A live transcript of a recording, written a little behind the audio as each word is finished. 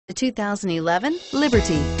The 2011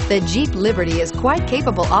 Liberty. The Jeep Liberty is quite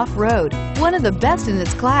capable off-road, one of the best in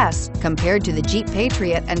its class. Compared to the Jeep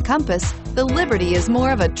Patriot and Compass, the Liberty is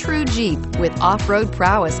more of a true Jeep with off-road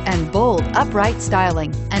prowess and bold, upright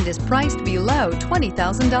styling, and is priced below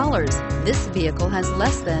 $20,000. This vehicle has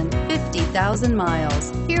less than 50,000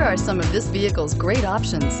 miles. Here are some of this vehicle's great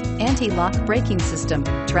options: anti-lock braking system,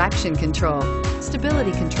 traction control,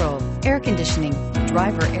 stability control, air conditioning,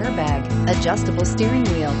 driver airbag, adjustable steering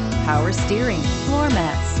wheel, power steering, floor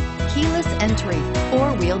mats, keyless entry,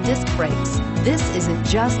 four-wheel disc brakes. This isn't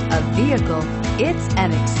just a vehicle, it's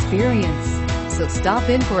an experience. So stop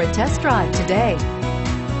in for a test drive today.